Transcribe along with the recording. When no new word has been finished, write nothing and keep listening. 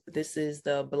This is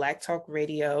the Black Talk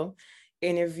Radio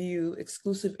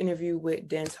exclusive interview with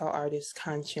dancehall artist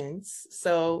Conscience.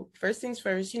 So first things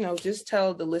first, just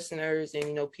tell the listeners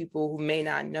and, people who may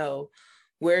not know,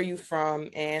 where are you from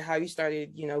and how you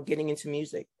started, getting into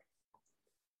music.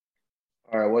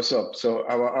 All right, what's up? So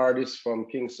I'm an artist from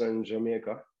Kingston,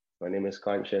 Jamaica. My name is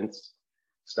Conscience.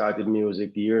 Started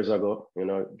music years ago,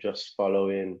 just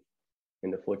following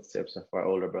in the footsteps of my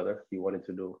older brother. He wanted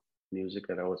to do music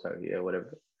and I was like, yeah,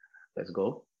 whatever, let's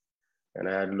go. And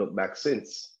I hadn't looked back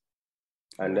since.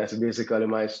 And that's basically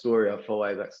my story of how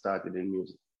I got started in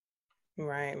music.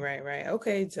 Right.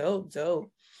 Okay, dope.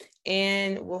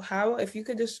 And well, if you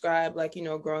could describe,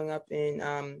 growing up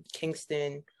in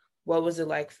Kingston, what was it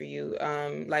like for you?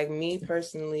 Like me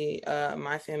personally,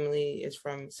 my family is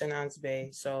from St. Ann's Bay,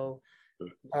 so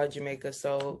Jamaica,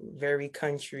 so very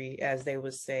country, as they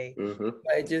would say. Mm-hmm.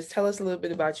 But just tell us a little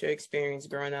bit about your experience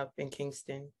growing up in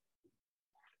Kingston.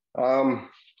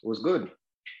 It was good.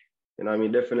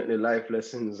 Definitely life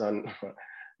lessons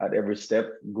at every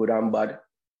step, good and bad.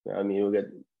 You get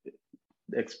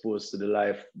exposed to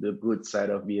the good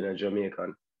side of being a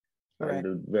Jamaican, right,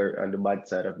 and the bad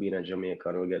side of being a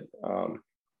Jamaican. It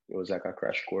was like a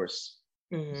crash course.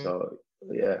 Mm-hmm. So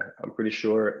yeah, I'm pretty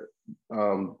sure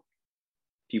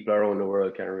people around the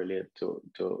world can relate to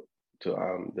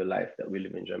the life that we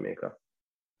live in Jamaica.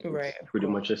 Right. It's pretty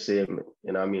much the same.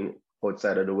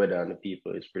 Outside of the weather and the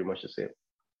people, it's pretty much the same.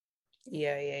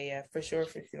 Yeah, for sure.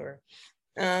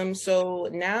 So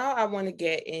now I want to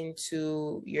get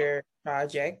into your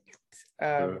project,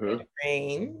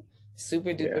 Rain.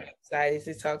 Super duper excited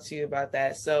to talk to you about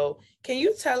that. So can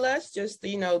you tell us just,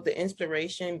 the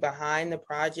inspiration behind the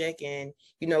project, and,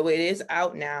 it is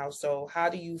out now. So how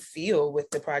do you feel with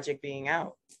the project being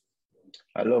out?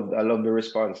 I love the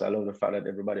response. I love the fact that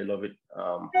everybody love it.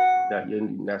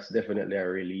 That's definitely a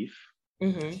relief.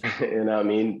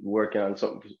 Mm-hmm. Working on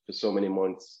something for so many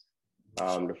months,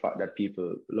 the fact that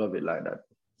people love it like that,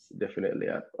 definitely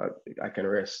I can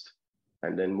rest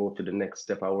and then move to the next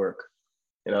step of work.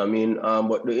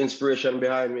 But the inspiration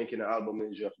behind making the album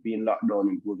is just being locked down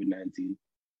in COVID-19,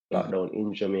 locked down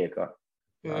in Jamaica,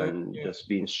 and just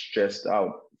being stressed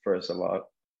out, first of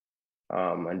all,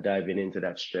 and diving into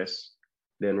that stress,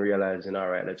 then realizing, all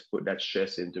right, let's put that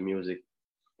stress into music.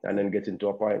 And then getting to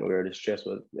a point where the stress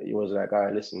was like, all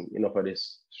right, listen, enough of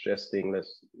this stress thing.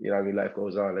 Let's, life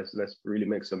goes on. Let's really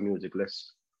make some music.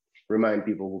 Let's remind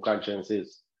people who Conscience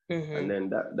is. Mm-hmm. And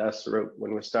then that's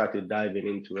when we started diving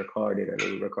into recording, and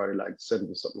we recorded like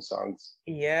 70-something songs.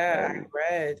 Yeah, I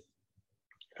read.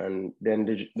 And then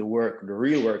the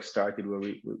real work started, where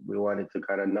we wanted to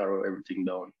kind of narrow everything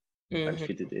down and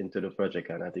fit it into the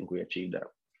project. And I think we achieved that.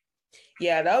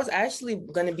 Yeah, that was actually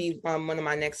going to be one of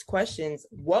my next questions.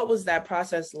 What was that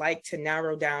process like to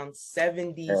narrow down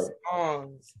 70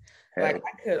 songs? Like,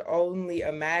 I could only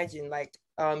imagine,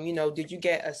 did you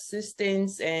get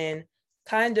assistance, and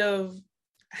kind of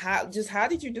how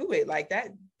did you do it? Like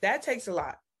that takes a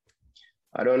lot.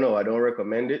 I don't know. I don't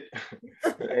recommend it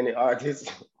to any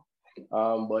artist.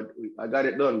 But I got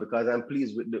it done because I'm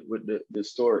pleased with the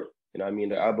story.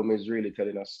 The album is really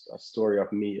telling us a story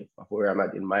of me, of where I'm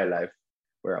at in my life,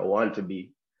 where I want to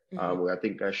be, where I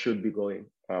think I should be going.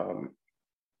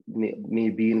 Me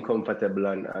being comfortable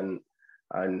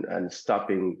and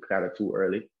stopping kind of too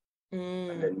early,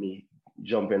 and then me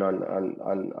jumping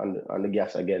on the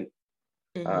gas again.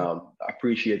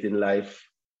 Appreciating life,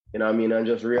 and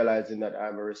just realizing that I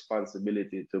have a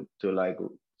responsibility to like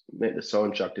make the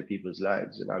soundtrack to people's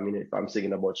lives. If I'm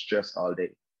singing about stress all day,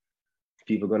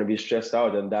 people are going to be stressed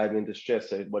out and dive into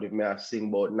stress. But if I sing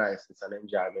about nice, it's an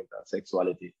enjoyment and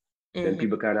sexuality, then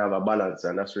people kind of have a balance.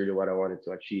 And that's really what I wanted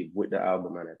to achieve with the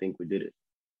album. And I think we did it.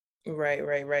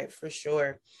 Right. For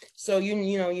sure. So,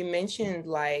 you mentioned,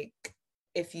 like,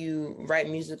 if you write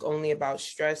music only about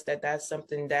stress, that's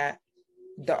something that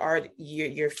the art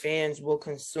your fans will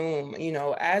consume.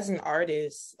 As an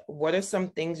artist, what are some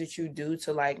things that you do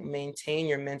to like maintain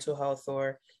your mental health,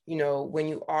 or when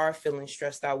you are feeling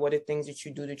stressed out, what are things that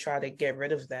you do to try to get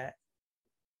rid of that?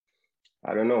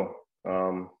 I don't know.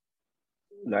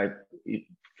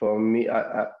 For me,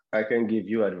 I can give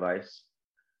you advice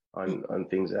on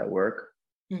things at work.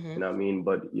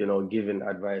 But giving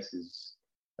advice is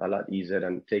a lot easier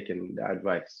than taking the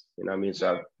advice.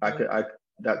 So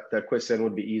that question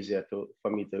would be easier for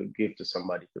me to give to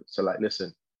somebody. So like,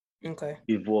 listen,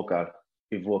 be vocal,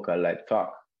 like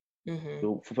talk.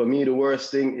 So for me, the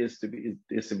worst thing is to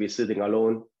be sitting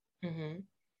alone,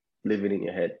 living in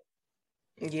your head.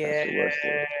 Yeah, that's the worst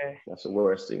thing. That's the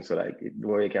worst thing. So like, the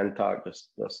more you can talk, just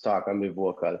talk and be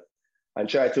vocal, and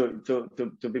try to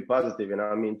be positive.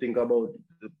 Think about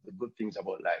the good things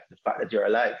about life. The fact that you're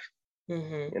alive.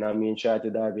 Mm-hmm. You know what I mean? Try to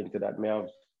dive into that. May have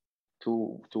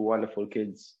two wonderful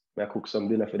kids. May I cook some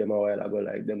dinner for them a while ago.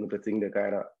 Like them little thing, they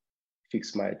kind of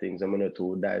fix my things. I'm gonna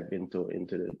to dive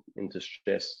into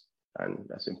stress, and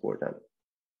that's important.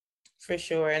 For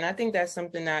sure. And I think that's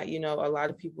something that, you know, a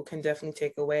lot of people can definitely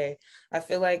take away. I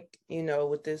feel like, you know,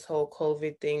 with this whole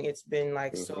COVID thing, it's been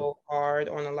like so hard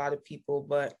on a lot of people,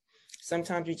 but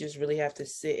sometimes you just really have to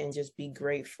sit and just be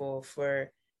grateful for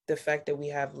the fact that we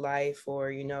have life, or,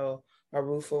 you know, a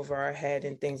roof over our head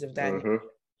and things of that nature.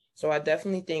 So I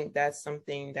definitely think that's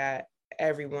something that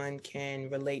everyone can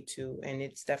relate to. And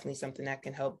it's definitely something that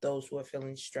can help those who are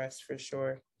feeling stressed, for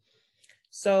sure.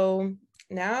 So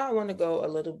now I want to go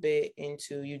a little bit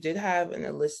into, you did have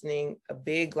a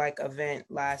big like event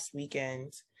last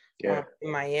weekend in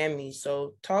Miami.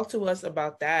 So talk to us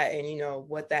about that, and, you know,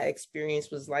 what that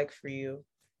experience was like for you.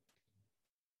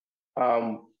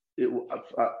 I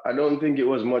don't think it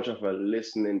was much of a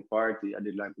listening party. I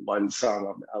did like one song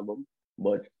of the album,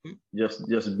 but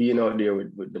just being out there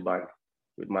with the band,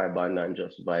 with my band, and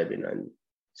just vibing and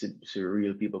see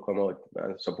real people come out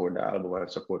and support the album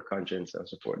and support Conscience and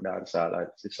support dancehall and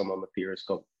see some of my peers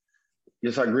come.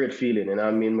 Just a great feeling. And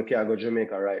I mean, I can't go to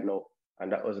Jamaica right now, and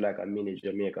that was like a mini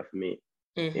Jamaica for me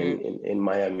in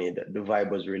Miami. The vibe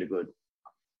was really good.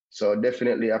 So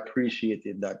definitely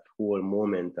appreciated that whole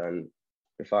moment, and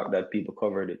the fact that people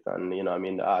covered it, and, you know, I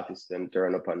mean, the artists them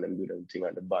turn up and them do them thing,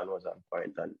 and the band was on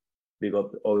point, and big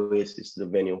up Oasis, the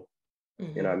venue.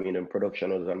 You know, I mean, the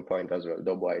production was on point as well,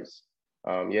 dubwise.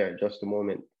 Yeah, just a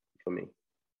moment for me.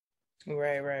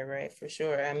 Right, for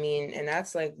sure. I mean, and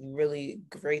that's like really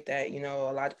great that, you know,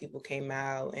 a lot of people came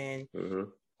out and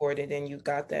supported, and you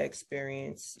got that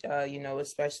experience, you know,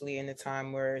 especially in a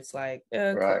time where it's like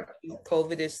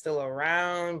COVID is still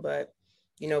around, but,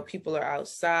 you know, people are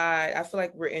outside. I feel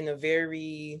like we're in a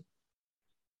very,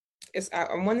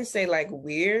 I want to say like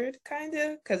weird kind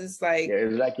of, because it's like,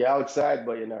 it's like you're outside,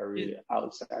 but you're not really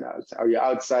outside, or you're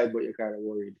outside, but you're kind of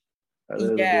worried a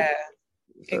little bit.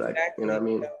 So exactly. Like, you know what I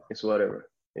mean? It's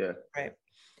whatever. Yeah. Right.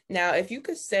 Now, if you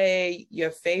could say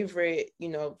your favorite, you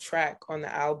know, track on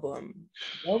the album,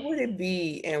 what would it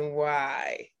be and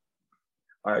why?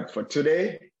 All right, for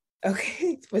today.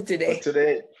 Okay, for today.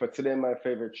 For today, my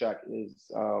favorite track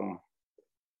is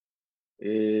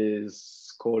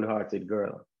Cold Hearted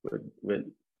Girl with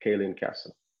Kaylin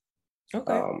Castle.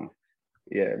 Okay.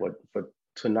 Yeah, but for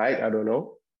tonight, I don't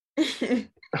know.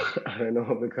 I don't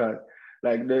know, because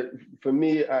like for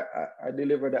me, I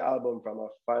deliver the album from a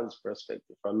fan's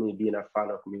perspective, from me being a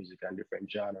fan of music and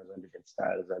different genres and different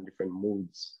styles and different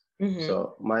moods.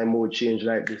 So my mood changed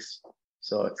like this.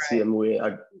 So same way,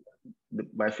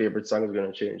 my favorite song is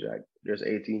gonna change. Like there's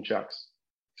 18 tracks.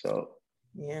 So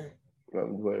yeah,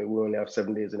 we only have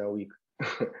 7 days in a week.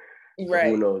 So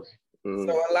right. who knows?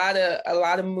 So a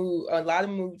lot of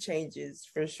mood changes,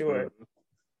 for sure.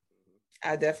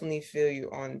 I definitely feel you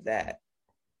on that.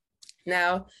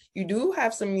 Now, you do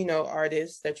have some, you know,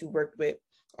 artists that you worked with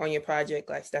on your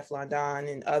project, like Stefflon Don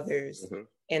and others.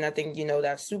 And I think, you know,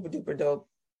 that's super duper dope.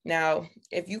 Now,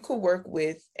 if you could work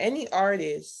with any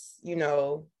artist, you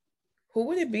know, who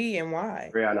would it be and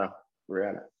why? Rihanna.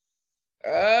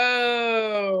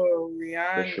 Oh,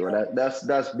 Rihanna. For sure.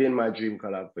 That's been my dream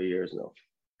collab for years now.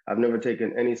 I've never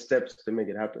taken any steps to make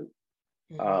it happen.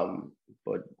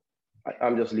 But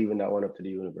I'm just leaving that one up to the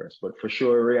universe. But for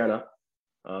sure, Rihanna.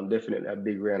 I'm definitely a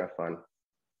big Rihanna fan,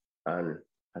 and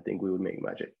I think we would make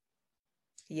magic.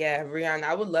 Yeah, Rihanna,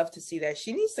 I would love to see that.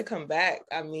 She needs to come back.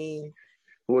 I mean,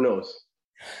 who knows?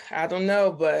 I don't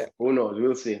know, but who knows?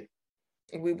 We'll see.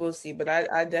 We will see, but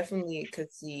I definitely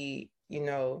could see, you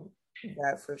know,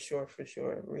 that for sure.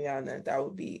 Rihanna, that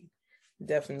would be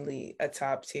definitely a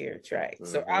top tier track.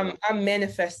 So I'm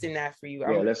manifesting that for you.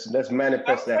 Yeah, let's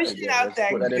manifest that again. Let's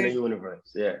put that in the universe.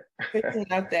 Yeah. Pushing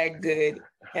out that good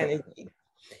energy.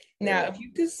 Now, if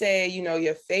you could say, you know,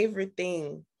 your favorite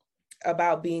thing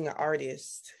about being an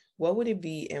artist, what would it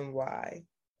be and why?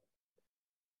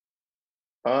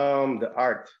 The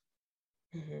art.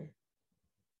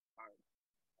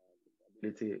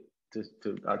 Ability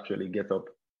to actually get up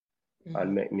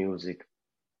and make music.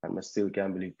 And I still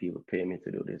can't believe people pay me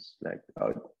to do this. Like,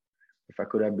 if I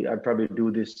could I'd probably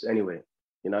do this anyway.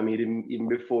 You know what I mean? Even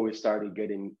before we started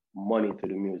getting money to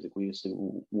the music, we used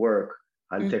to work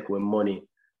and take away money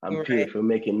and pay for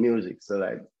making music. So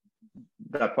like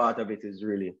that part of it is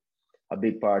really a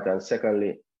big part. And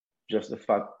secondly, just the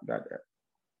fact that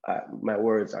my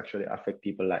words actually affect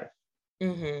people's life. You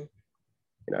know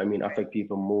what I mean? Affect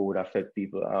people mood, affect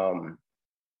people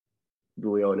the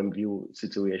way how them view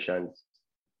situations.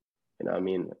 You know what I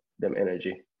mean? Them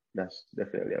energy. that's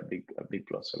definitely a big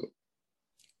plus for me.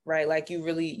 Right, like you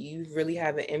really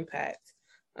have an impact.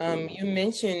 You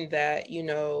mentioned that,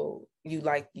 you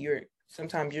like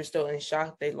sometimes you're still in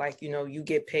shock that like, you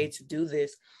get paid to do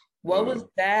this. What was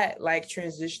that like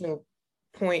transitional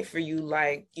point for you?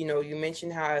 Like, you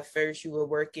mentioned how at first you were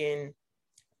working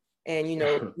and,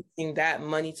 using that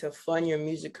money to fund your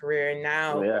music career, and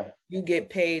now you get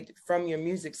paid from your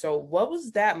music. So what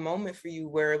was that moment for you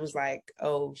where it was like,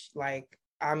 oh, like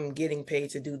I'm getting paid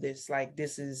to do this, like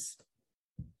this is,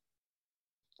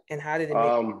 and how did it make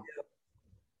you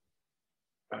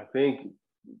feel? I think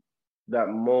that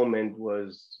moment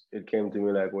it came to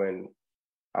me like when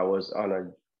I was I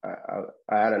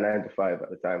had a 9 to 5 at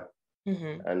the time.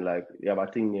 And like, you have a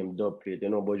thing named dub plate,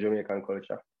 about Jamaican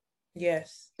culture?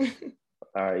 Yes.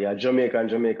 Yeah, Jamaican,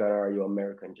 or are you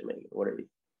American Jamaican? What are you?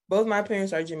 Both my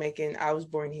parents are Jamaican. I was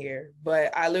born here,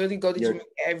 but I literally go to Jamaica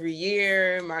every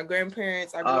year. My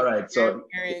grandparents, I grew all up right, with so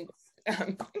grandparents.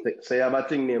 so you have a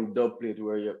thing named dub plate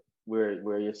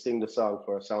where you sing the song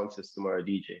for a sound system or a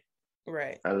DJ.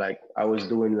 Right. And like I was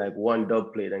doing like one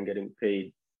dub plate and getting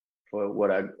paid for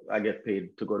what I get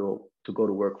paid to go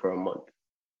to work for a month.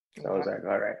 So I was like,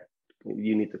 all right,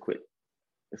 you need to quit.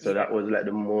 So that was like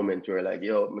the moment where like,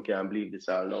 yo, I can't believe this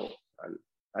all now. And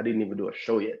I didn't even do a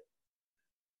show yet.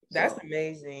 That's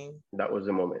amazing. That was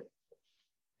the moment.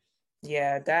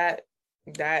 Yeah, that's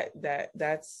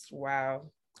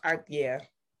wow.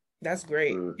 That's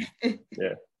great.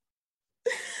 Yeah.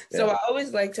 So I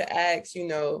always like to ask,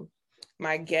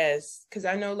 my guests, because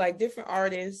I know like different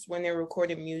artists when they're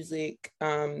recording music,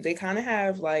 they kind of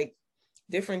have like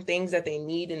different things that they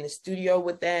need in the studio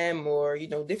with them, or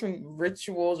different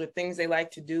rituals or things they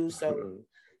like to do. So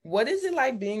what is it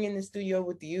like being in the studio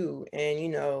with you?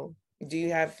 And do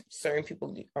you have certain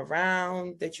people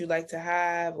around that you like to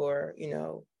have, or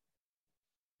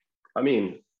I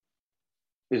mean,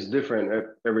 it's different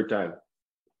every time.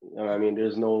 I mean,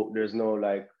 there's no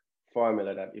like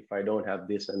formula that if I don't have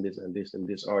this and this and this in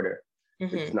this order,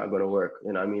 it's not gonna work.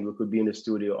 I mean, we could be in the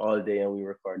studio all day and we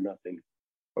record nothing,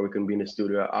 or we can be in the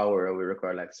studio an hour and we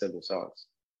record like 7 songs.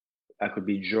 I could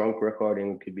be drunk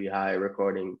recording, it could be high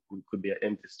recording, it could be an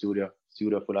empty studio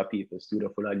full of people,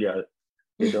 studio full of girls.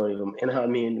 They don't even, I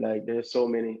mean, like there's so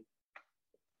many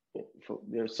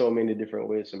different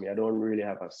ways for me. I don't really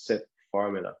have a set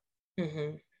formula.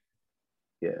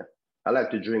 Yeah, I like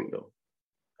to drink though,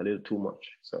 a little too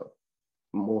much. So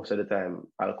most of the time,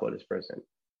 alcohol is present.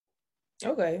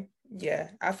 Okay. Yeah.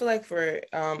 I feel like for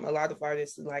a lot of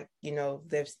artists, like,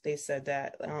 they said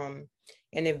that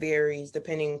and it varies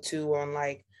depending too on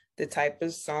like the type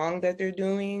of song that they're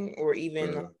doing, or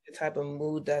even like, the type of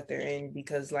mood that they're in,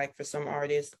 because like for some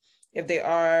artists, if they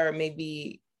are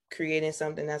maybe creating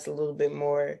something that's a little bit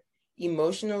more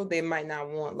emotional, they might not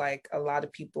want like a lot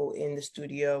of people in the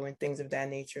studio and things of that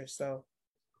nature. So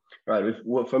right.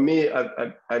 Well, for me,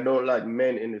 I don't like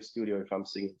men in the studio if I'm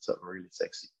singing something really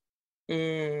sexy.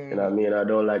 You know what I mean? I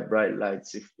don't like bright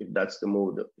lights if that's the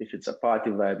mood. If it's a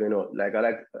party vibe, like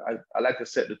I like to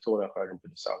set the tone according to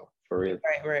the song, for real.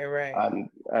 Right.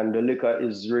 And the liquor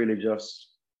is really just,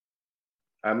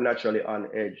 I'm naturally on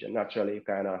edge and naturally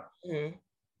kind of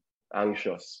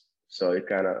anxious. So it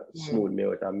kind of smooth me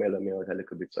out and mellow me out a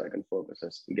little bit so I can focus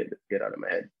and get out of my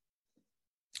head.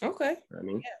 Okay. You know what I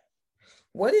mean?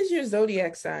 What is your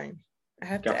zodiac sign? I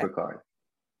have Capricorn.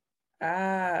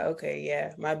 Okay,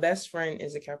 yeah. My best friend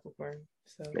is a Capricorn.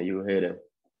 So and you hate him?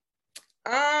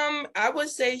 I would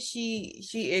say she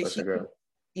is. She, girl.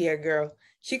 Yeah, girl.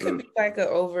 She could be like a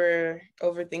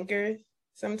overthinker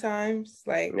sometimes.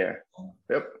 Like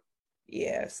Yep.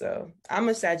 Yeah, so I'm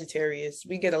a Sagittarius.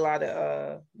 We get a lot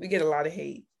of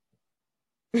hate.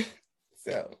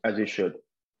 So as you should.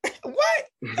 What?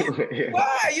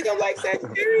 Why? You don't like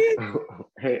Sagittarius?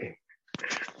 Hey.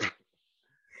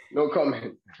 No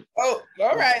comment. Oh,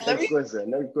 all right. Next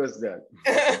question.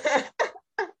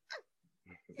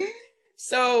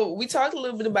 So we talked a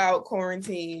little bit about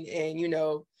quarantine and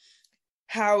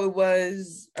how it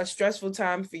was a stressful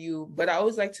time for you. But I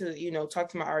always like to talk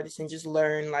to my artists and just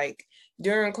learn, like,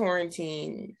 during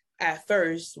quarantine at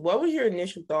first, what was your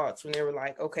initial thoughts when they were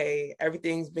like, okay,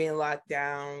 everything's being locked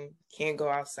down, can't go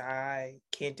outside,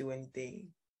 can't do anything?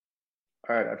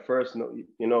 All right. At first,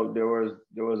 there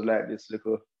was like this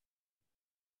little,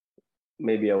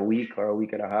 maybe a week or a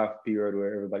week and a half period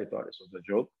where everybody thought this was a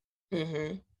joke.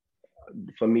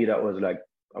 For me, that was like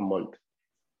a month.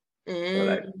 So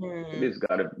like,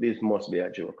 this must be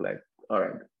a joke. Like, all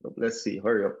right, let's see,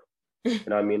 hurry up. You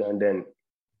know what I mean? And then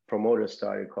promoters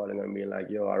started calling and being like,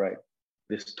 yo, all right,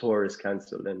 this tour is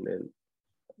canceled. And then,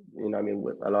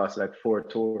 I lost like 4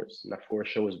 tours, not 4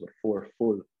 shows, but 4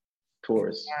 full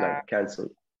tours like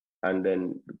canceled, and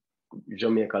then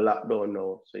Jamaica lockdown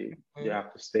now, so you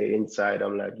have to stay inside.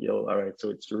 I'm like, yo, all right, so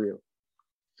it's real.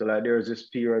 So like there's this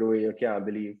period where you can't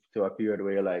believe to a period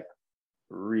where you're like,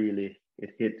 really,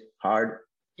 it hit hard.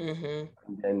 And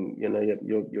then, you know,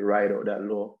 you ride out that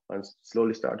low and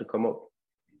slowly start to come up.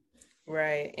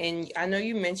 Right. And I know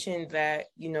you mentioned that,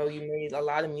 you know, you made a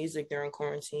lot of music during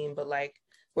quarantine, but like,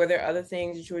 were there other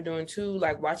things that you were doing too?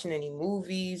 Like watching any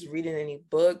movies, reading any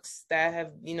books that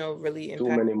have, you know, really impacted?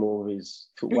 Too many movies,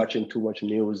 watching too much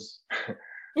news.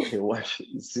 You watch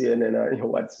CNN, you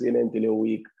watch CNN till you're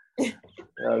weak.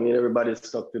 I mean, everybody's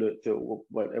stuck to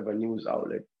whatever news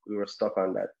outlet. We were stuck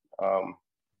on that.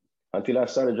 Until I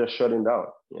started just shutting down,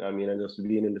 you know what I mean, and just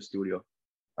being in the studio.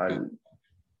 And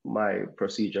my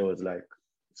procedure was like,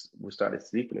 we started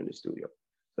sleeping in the studio.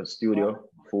 So studio,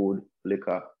 food,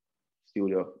 liquor,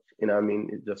 studio, you know what I mean?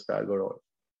 It just started going on.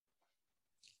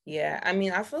 Yeah, I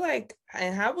mean, I feel like,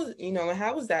 and how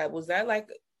was that? Was that like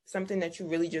something that you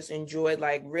really just enjoyed,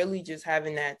 like really just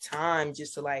having that time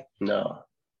just to like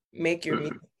make your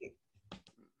music?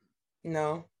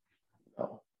 No.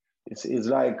 It's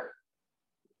like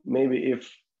maybe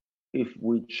if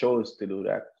we chose to do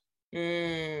that,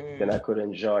 then I could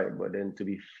enjoy it. But then to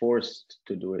be forced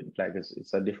to do it, like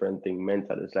it's a different thing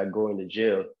mentally. It's like going to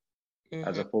jail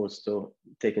as opposed to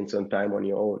taking some time on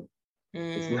your own.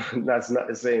 It's not, that's not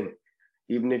the same.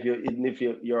 Even if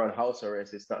you're on house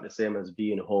arrest, it's not the same as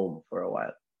being home for a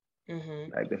while.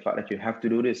 Like the fact that you have to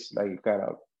do this, like it kind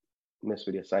of mess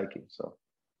with your psyche. So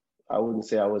I wouldn't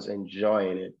say I was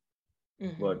enjoying it,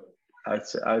 but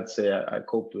I'd say I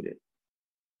coped with it.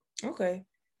 Okay,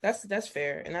 that's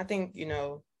fair, and I think, you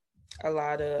know, a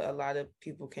lot of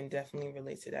people can definitely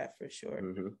relate to that for sure.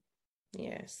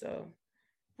 Yeah. So,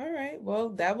 all right. Well,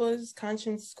 that was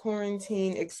Conscience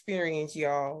Quarantine Experience,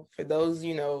 y'all. For those,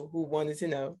 you know, who wanted to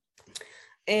know.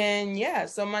 And yeah,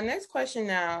 so my next question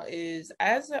now is,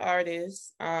 as an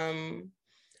artist,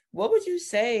 what would you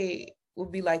say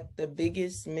would be like the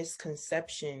biggest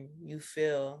misconception you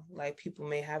feel like people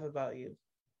may have about you?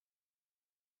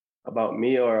 About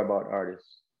me or about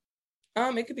artists?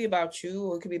 It could be about you,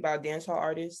 or it could be about dancehall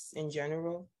artists in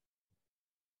general.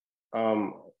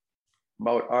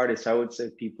 About artists, I would say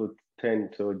people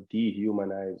tend to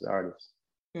dehumanize artists.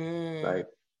 Like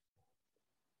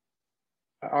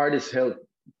artists help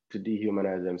to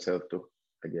dehumanize themselves too,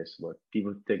 I guess, but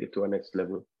people take it to a next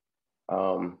level.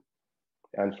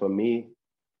 And for me,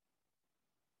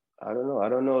 I don't know. I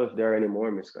don't know if there are any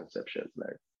more misconceptions.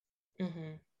 Like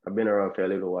I've been around for a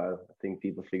little while. I think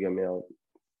people figure me out.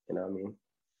 You know what I mean?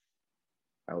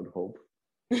 I would hope.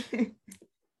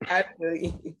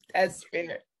 Absolutely. That's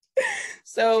fair.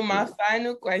 So my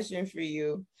final question for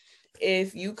you,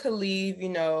 if you could leave, you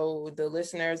know, the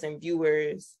listeners and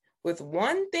viewers with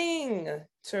one thing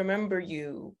to remember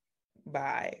you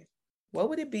by, what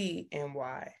would it be and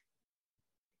why?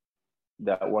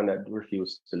 That one that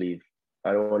refused to leave.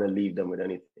 I don't want to leave them with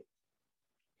anything.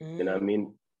 You know what I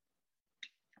mean?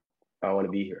 I want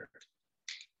to be here.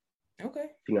 Okay. I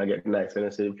think I get nice and I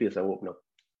say the place I open up.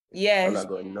 Yes. I'm not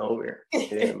going nowhere.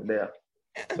 Yeah, I'm there.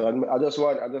 So I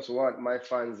just want my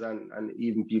fans and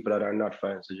even people that are not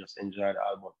fans to just enjoy the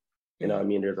album. You know what I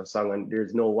mean? There's a song and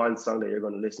there's no one song that you're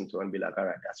going to listen to and be like, all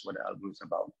right, that's what the album is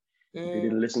about. If you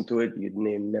didn't listen to it, you'd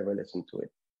never listen to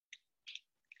it.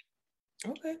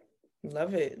 Okay.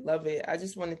 Love it. Love it. I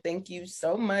just want to thank you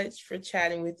so much for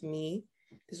chatting with me.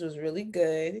 This was really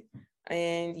good.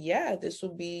 And yeah, this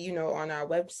will be, you know, on our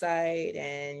website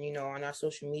and, you know, on our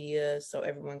social media so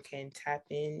everyone can tap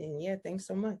in. And yeah, thanks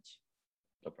so much.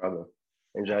 No problem.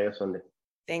 Enjoy your Sunday.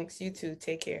 Thanks. You too.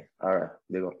 Take care. All right.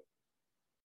 Big up.